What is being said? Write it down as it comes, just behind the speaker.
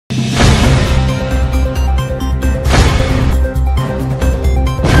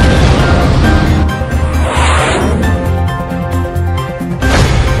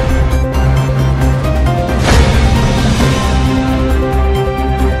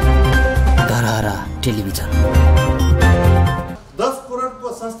Television. 10 करोडको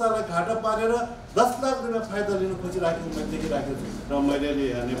संस्थालाई घाटा पारेर 10 लाख रुपैयाँ फाइदा लिन खोजिराखेको मैले देखिराखेको छु। र मैले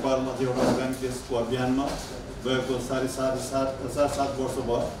नेपालमा चाहिँ एउटा अर्गानिक देशको अभियानमा गएको 7.5 वर्ष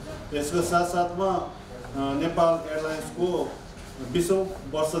भयो। यसको साथसाथमा नेपाल एयरलाइन्सको 20औं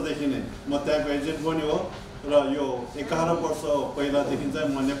वर्षदेखि नै म त्यहाँको एजेन्ट पनि हो र यो 11 वर्ष पहिलादेखि चाहिँ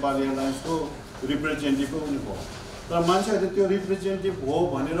म नेपाल एयरलाइन्सको रिप्रेजेन्टेटिभ पनि हो। तर मान्छेहरूले त्यो रिप्रेजेन्टेटिभ हो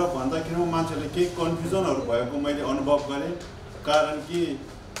भनेर भन्दाखेरिमा मान्छेले केही कन्फ्युजनहरू भएको मैले अनुभव गरेँ। कारण कि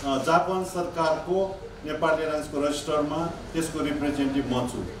जापान सरकारको नेपाल एयरलाइन्सको रजिस्टरमा त्यसको रिप्रेजेन्टेटिभ म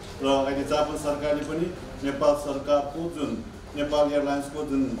छु र अहिले जापान सरकारले पनि नेपाल सरकारको जुन नेपाल एयरलाइन्सको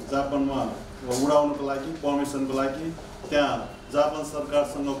जुन जापानमा उडाउनको लागि पर्मिसनको लागि त्यहाँ जापान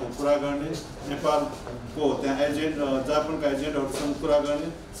सरकारसँगको कुरा गर्ने, नेपालको त्यहाँ एजेन्ट जापानका एजेन्टहरूसँग कुरा गर्ने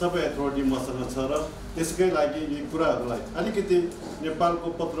सबै अथोरिटी मसँग छ र त्यसकै लागि यी कुराहरूलाई अलिकति नेपालको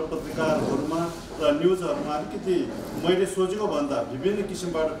पत्र पत्रिकाहरूमा र न्युजहरूमा अलिकति मैले सोचेको भन्दा विभिन्न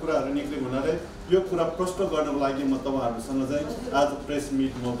किसिमबाट कुराहरू निक्लेको हुनाले यो कुरा प्रष्ट गर्नको लागि म तपाईँहरूसँग चाहिँ आज प्रेस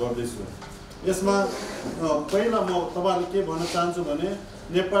मिट म गर्दैछु। यसमा पहिला म तपाईँहरूले के भन्न चाहन्छु भने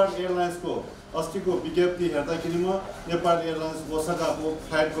नेपाल एयरलाइन्सको अस्तिको विज्ञप्ति हेर्दाखेरि म नेपाल एयरलाइन्स ओसाकाको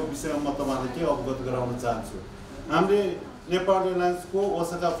फ्लाइटको विषयमा म तपाईँहरूलाई के अवगत गराउन चाहन्छु। हामीले नेपाल एयरलाइन्सको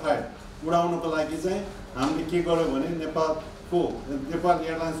ओसाका फ्लाइट उडाउनको लागि चाहिँ हामीले के गर्यो भने नेपाल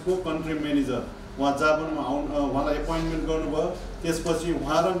एयरलाइन्सको कन्ट्री म्यानेजर उहाँ जापानमा उहाँलाई एपोइन्टमेन्ट गर्नुभयो। त्यसपछि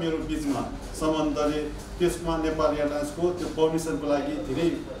उहाँ र मेरो बिचमा सम्बन्धले त्यसमा नेपाल एयरलाइन्सको त्यो पर्मिसनको लागि धेरै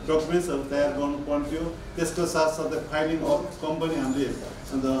डकुमेन्ट्सहरू तयार गर्नु पर्थ्यो। त्यसको साथसाथै फाइलिङ अफ कम्पनी हामीले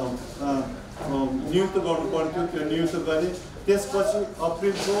नियुक्त गर्नु पर्थ्यो, त्यो नियुक्त गरे। त्यसपछि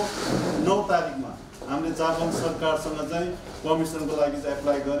अप्रिलको 9 तारिकमा हामीले जापान सरकारसँग चाहिँ पर्मिसनको लागि चाहिँ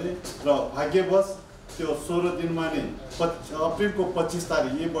एप्लाई गरेँ र भाग्यवश त्यो 16 दिनमा नै अप्रिलको 25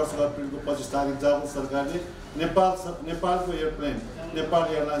 तारिक यही वर्षको अप्रिलको 25 तारिक जापान सरकारले नेपालको एयरप्लेन नेपाल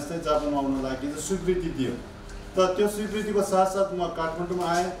एयरलाइन्स चाहिँ जापानमा आउन लागि स्वीकृति दियो। त त्यो स्वीकृतिको साथसाथ म काठमाडौँमा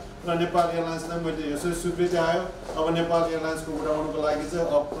आएँ र नेपाल एयरलाइन्सलाई मैले यसरी स्वीकृति आयो अब नेपाल एयरलाइन्सको उडाउनको लागि चाहिँ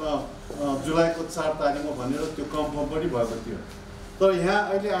जुलाईको 4 तारिकमा भनेर त्यो कन्फर्म पनि भएको थियो। तर यहाँ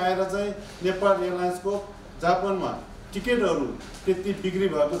अहिले आएर चाहिँ नेपाल एयरलाइन्सको जापानमा टिकटहरू त्यति बिक्री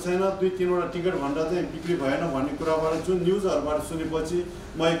भएको छैन, 2-3वटा टिकट भन्दा चाहिँ बिक्री भएन भन्ने कुराबाट जुन न्युजहरूबाट सुनेपछि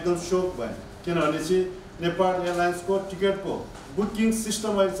म एकदम सोक भएँ। किनभने चाहिँ नेपाल एयरलाइन्सको टिकटको बुकिङ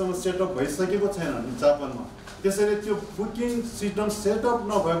सिस्टम अहिलेसम्म सेटअप भइसकेको छैन जापानमा। त्यसैले त्यो बुकिङ सिस्टम सेटअप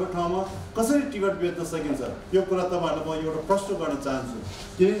नभएको ठाउँमा कसरी टिकट बेच्न सकिन्छ यो कुरा तपाईँहरूलाई म एउटा प्रश्न गर्न चाहन्छु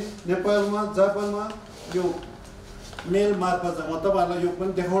कि नेपालमा जापानमा यो मेल मार्फत म तपाईँहरूलाई यो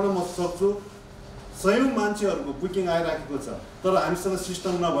पनि देखाउन म सक्छु। सयौं मान्छेहरूको बुकिङ आइराखेको छ तर हामीसँग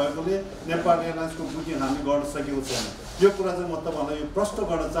सिस्टम नभएकोले नेपाल एयरलाइन्सको बुकिङ हामी गर्न सकेको छैन। यो कुरा चाहिँ म तपाईँहरूलाई यो प्रश्न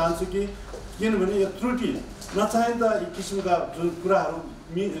गर्न चाहन्छु कि किनभने यो त्रुटि नचाहिँदा यी किसिमका जुन कुराहरू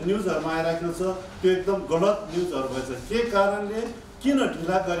न्युजहरूमा आइराखेको छ त्यो एकदम गलत न्युजहरू भएछ। के कारणले किन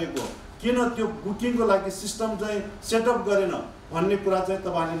ढिला गरेको, किन त्यो बुकिङको लागि सिस्टम चाहिँ सेटअप गरेन भन्ने कुरा चाहिँ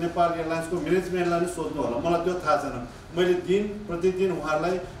तपाईँहरूले नेपाल एयरलाइन्सको म्यानेजमेन्टलाई नै सोध्नु होला। मलाई त्यो थाहा छैन। मैले प्रतिदिन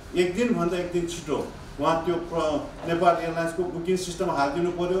उहाँहरूलाई एक दिनभन्दा एक दिन छिटो उहाँ त्यो नेपाल एयरलाइन्सको बुकिङ सिस्टम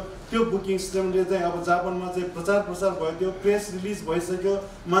हालिदिनु पर्यो। त्यो बुकिङ सिस्टमले चाहिँ अब जापानमा चाहिँ प्रचार प्रसार भयो, त्यो प्रेस रिलिज भइसक्यो,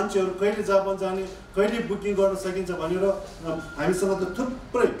 मान्छेहरू कहिले जापान जाने कहिले बुकिङ गर्न सकिन्छ भनेर हामीसँग त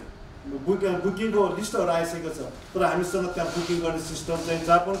थुप्रै बुकिङको लिस्टहरू आइसकेको छ तर हामीसँग त्यहाँ बुकिङ गर्ने सिस्टम चाहिँ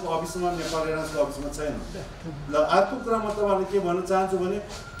जापानको अफिसमा नेपाल एयरलाइन्सको अफिसमा छैन। ल अर्को कुरा म तपाईँहरूले के भन्न चाहन्छु भने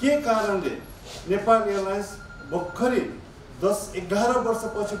के कारणले नेपाल एयरलाइन्स भर्खरै 10-11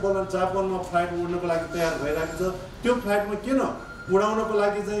 वर्षपछि बल्ल जापानमा फ्लाइट उड्नको लागि तयार भइरहेको छ। त्यो फ्लाइटमा किन उडाउनको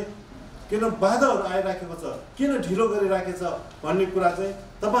लागि चाहिँ किन बाधाहरू आइराखेको छ, किन ढिलो गरिराखेको छ भन्ने कुरा चाहिँ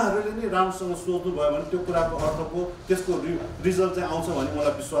तपाईँहरूले नै राम्रोसँग सोध्नुभयो भने त्यो कुराको अर्थको त्यसको रिजल्ट चाहिँ आउँछ भन्ने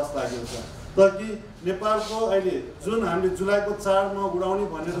मलाई विश्वास लागेको छ। तर कि नेपालको अहिले जुन हामीले जुलाईको 4मा उडाउने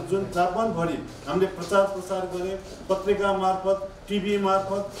भनेर जुन जापानभरि हामीले प्रचार प्रसार गरे, पत्रिका मार्फत टिभी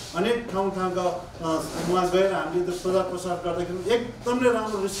मार्फत अनेक ठाउँका उहाँ गएर हामीले त्यो प्रचार प्रसार गर्दाखेरि एकदमै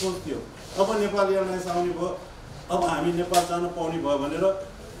राम्रो रिस्पोन्स थियो। अब नेपाल एयरलाइन्स आउने भयो, अब हामी नेपाल जान पाउने भयो भनेर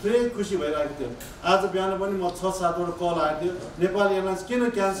धेरै खुसी भइरहेको थियो। आज बिहान पनि म 6-7वटा कल आएको थियो नेपाल एयरलाइन्स किन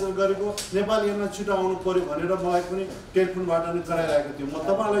क्यान्सल गरेको, नेपाल एयरलाइन्स छिटो आउनु पर्यो भनेर मलाई पनि टेलिफोनबाट नै गराइरहेको थियो। म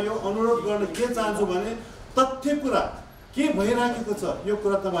तपाईँलाई यो अनुरोध गर्न के चाहन्छु भने तथ्य कुरा के भइराखेको छ यो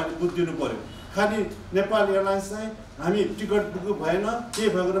कुरा तपाईँहरूले बुझिदिनु पर्यो। खालि नेपाल एयरलाइन्स चाहिँ हामी टिकट बुक भएन के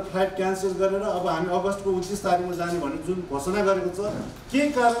भएर फ्लाइट क्यान्सल गरेर अब हामी अगस्तको 29 तारिखमा जाने भन्ने जुन घोषणा गरेको छ के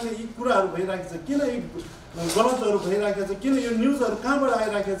कारणले यी कुराहरू भइरहेको छ किन यी गलतहरू भइरहेको छ किन यो न्युजहरू कहाँबाट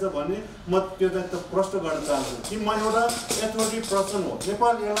आइरहेको छ भन्ने म त्यो चाहिँ त प्रश्न गर्न चाहन्छु कि म एउटा एथोरिटी पर्सन हो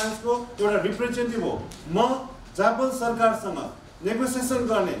नेपाल एयरलाइन्सको एउटा रिप्रेजेन्टेटिभ हो म जापान सरकारसँग नेगोसिएसन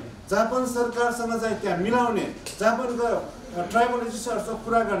गर्ने जापान सरकारसँग चाहिँ त्यहाँ मिलाउने जापानका ट्राइबल एजेन्सीहरूसँग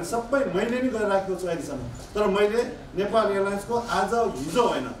कुरा गर्ने सबै मैले नै गरिराखेको छु अहिलेसम्म तर मैले नेपाल एयरलाइन्सको आज हिजो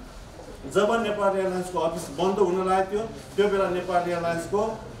होइन जब नेपाल एयरलाइन्सको अफिस बन्द हुन लागेको थियो त्यो बेला नेपाल एयरलाइन्सको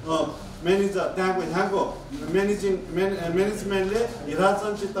म्यानेजर यहाँको म्यानेजमेन्टले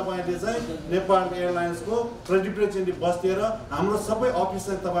हिराचन्द्र तपाईँले चाहिँ नेपाल एयरलाइन्सको रिप्रेजेन्टेटिभ बस्दिएर हाम्रो सबै अफिस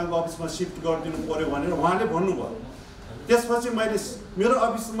चाहिँ तपाईँको अफिसमा सिफ्ट गरिदिनु पर्यो भनेर उहाँले भन्नुभयो त्यसपछि मैले मेरो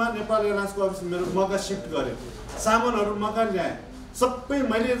अफिसमा नेपाल एयरलाइन्सको अफिस मेरो मगा सिफ्ट गरेँ सामानहरू मगा ल्याएँ सबै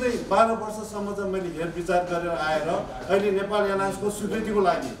मैले चाहिँ 12 वर्षसम्म चाहिँ मैले हेरविचार गरेर आएर अहिले नेपाल एयरलाइन्सको स्वीकृतिको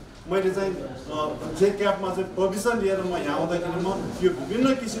लागि मैले चाहिँ जे क्याबमा चाहिँ प्रोभिजन लिएर म यहाँ आउँदाखेरि म यो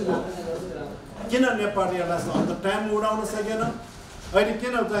विभिन्न किसिमको किन नेपाल एयरलाइन्समा अन्त टाइम उडाउन सकेन अहिले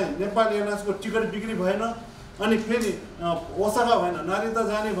किन चाहिँ नेपाल एयरलाइन्सको टिकट बिक्री भएन अनि फेरि ओसाका भएन नारिता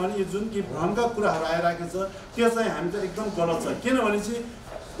जाने भने यो जुन कि भ्रमका कुराहरू आइरहेको छ त्यो चाहिँ हामी चाहिँ एकदम गलत छ किनभने चाहिँ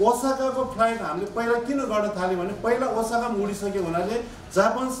ओसाकाको फ्लाइट हामीले पहिला किन गर्न थाल्यो भने पहिला ओसाकामा उडिसक्यो हुनाले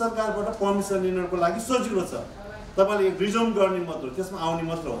जापान सरकारबाट पर्मिसन लिनको लागि सजिलो छ तपाईँले रिज्युम गर्ने मात्र हो त्यसमा आउने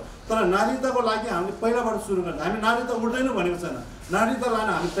मात्र हो तर नागरिकताको लागि हामीले पहिलाबाट सुरु गर्छ हामी नागरिकता उड्दैनौँ भनेको छैन नागरिकता लान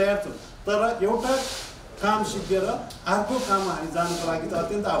हामी तयार छौँ तर एउटा काम सिकेर अर्को काममा हामी जानुको लागि चाहिँ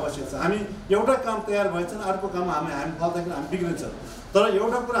अत्यन्त आवश्यक छ हामी एउटा काम तयार भएछन् अर्को काममा हामी फल्दाखेरि हामी बिग्रिन्छ तर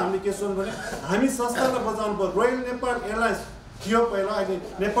एउटा कुरा हामीले के सोच्नु भने हामी संस्थालाई बचाउनु पर्यो रोयल नेपाल एयरलाइन्स थियो पहिला अहिले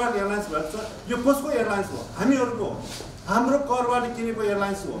नेपाल एयरलाइन्स भएको छ यो कसको एयरलाइन्स हो हामीहरूको हाम्रो करबाट किनेको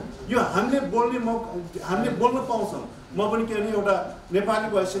एयरलाइन्स हो यो हामीले बोल्न पाउँछौँ म पनि के भने एउटा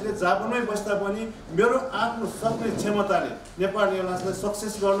नेपालीको हैसियतले जापानमै बस्दा पनि मेरो आफ्नो सक्ने क्षमताले नेपाल एयरलाइन्सलाई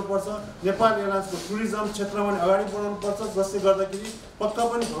सक्सेस गर्नुपर्छ नेपाल एयरलाइन्सको टुरिज्म क्षेत्रमा पनि अगाडि बढाउनुपर्छ जसले गर्दाखेरि पक्का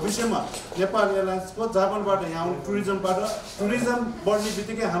पनि भविष्यमा नेपाल एयरलाइन्सको जापानबाट यहाँ आउने टुरिज्म बढ्ने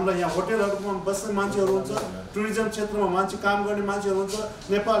बित्तिकै हामीलाई यहाँ होटेलहरूमा बस्ने मान्छेहरू हुन्छ टुरिज्म क्षेत्रमा मान्छे काम गर्ने मान्छेहरू हुन्छ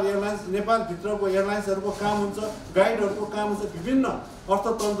नेपालभित्रको एयरलाइन्सहरूको काम हुन्छ गाइडहरूको काम हुन्छ विभिन्न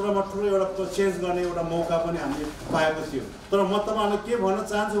अर्थतन्त्रमा ठुलो एउटा चेन्ज गर्ने एउटा मौका पनि हामीले पाएको थियो तर म तपाईँहरूलाई के भन्न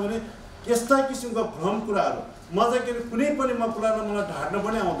चाहन्छु भने यस्ता किसिमका भ्रम कुराहरू म चाहिँ कुनै पनि कुरालाई मलाई ढाड्न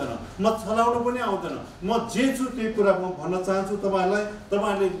पनि आउँदैन म छलाउन पनि आउँदैन म जे छु त्यही कुरा म भन्न चाहन्छु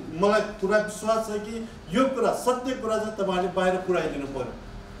तपाईँहरूले मलाई कुरा विश्वास छ कि यो कुरा सत्य कुरा चाहिँ तपाईँहरूले बाहिर पुऱ्याइदिनु पर्यो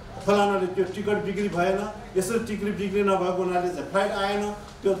फलानाले त्यो टिकट बिक्री भएन यसरी टिकट बिक्री नभएको हुनाले चाहिँ फ्लाइट आएन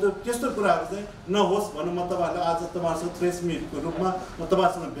त्यस्तो कुराहरू चाहिँ नहोस् भनेर म तपाईँहरूलाई आज तपाईँहरूसँग प्रेस मिटको रूपमा म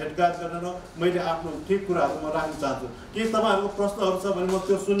तपाईँहरूसँग भेटघाट गरेर मैले आफ्नो केही कुराहरू म राख्न चाहन्छु केही तपाईँहरूको प्रश्नहरू छ भने म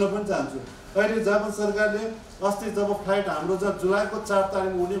त्यो सुन्न पनि चाहन्छु अहिले जापान सरकारले अस्ति जब फ्लाइट हाम्रो जब जुलाईको 4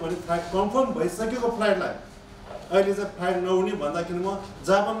 तारिकमा उड्ने भने फ्लाइट कन्फर्म भइसकेको फ्लाइटलाई अहिले चाहिँ फ्लाइट नहुने भन्दाखेरि म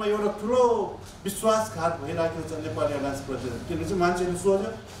जापानमा एउटा ठुलो विश्वासघात भइराखेको छ नेपाल एयरलाइन्सप्रति किनभने चाहिँ मान्छेले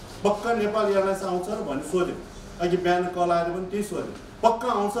सोध्यो पक्का नेपाल एयरलाइन्स आउँछ र भन्ने सोध्यो अघि बिहान कल आएर पनि त्यही सोध्यो पक्का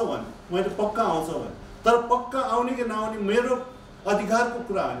आउँछ भने मैले पक्का आउँछ भने तर पक्का आउने कि नआउने मेरो अधिकारको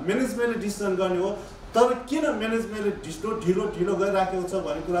कुरा हो म्यानेजमेन्टले डिसिसन गर्ने हो तर किन म्यानेजमेन्टले ढिलो गरिराखेको छ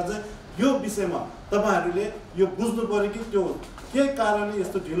भन्ने कुरा चाहिँ यो विषयमा तपाईँहरूले यो बुझ्नु पर्यो कि त्यो के कारणले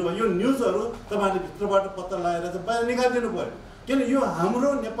यस्तो ढिलो भयो यो न्युजहरू तपाईँहरूले भित्रबाट पत्ता लगाएर चाहिँ बाहिर निकालिदिनु पर्यो किन यो हाम्रो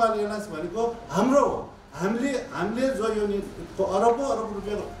नेपाल एयरलाइन्स भनेको हाम्रो हो हामीले जो यो अरबौं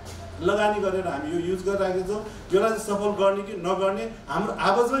रुपियाँ लगानी गरेर हामी यो युज गरिराखेको छौँ यसलाई सफल गर्ने कि नगर्ने हाम्रो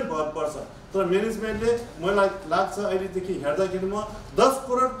आवाजमै भर पर्छ तर म्यानेजमेन्टले मलाई लाग्छ अहिलेदेखि हेर्दाखेरि म 10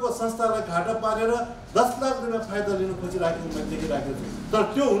 करोडको संस्थालाई घाटा पारेर 10 लाख रुपियाँ फाइदा लिन खोजिराखेको मैले देखिराखेको छु तर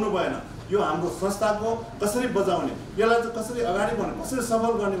त्यो हुनु भएन यो हाम्रो संस्थाको कसरी बचाउने यसलाई चाहिँ कसरी अगाडि बढाउने कसरी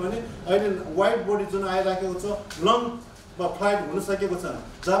सफल गर्ने भने अहिले वाइड बडी जुन आइराखेको छ लङ फ्लाइट हुन सकेको छैन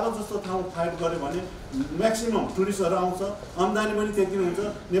जापान जस्तो ठाउँ फ्लाइट गऱ्यो भने म्याक्सिमम टुरिस्टहरू आउँछ आम्दानी पनि त्यति हुन्छ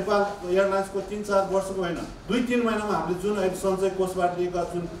नेपाल एयरलाइन्सको 3-4 वर्षको होइन 2-3 महिनामा हामीले जुन अहिले सञ्चय कोषबाट लिएका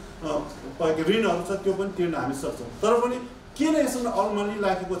जुन ऋणहरू छ त्यो पनि तिर्न हामी सक्छौँ तर पनि किन यसमा अलमनी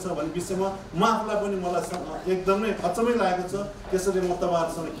लागेको छ भन्ने विषयमा म आफूलाई पनि मलाई एकदमै अचम्मै लागेको छ त्यसैले म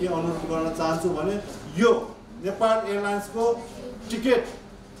तपाईँहरूसँग के अनुरोध गर्न चाहन्छु भने यो नेपाल एयरलाइन्सको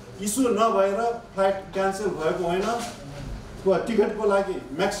टिकट इस्यु नभएर फ्लाइट क्यान्सल भएको होइन टिकटको लागि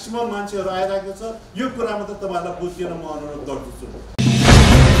म्याक्सिमम मान्छेहरू आइरहेको छ यो कुरामा त तपाईँहरूलाई बुझिदिन म अनुरोध गर्दछु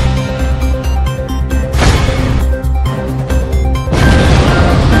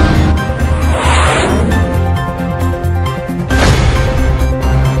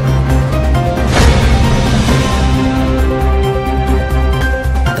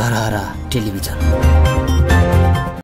टेलिभिजन।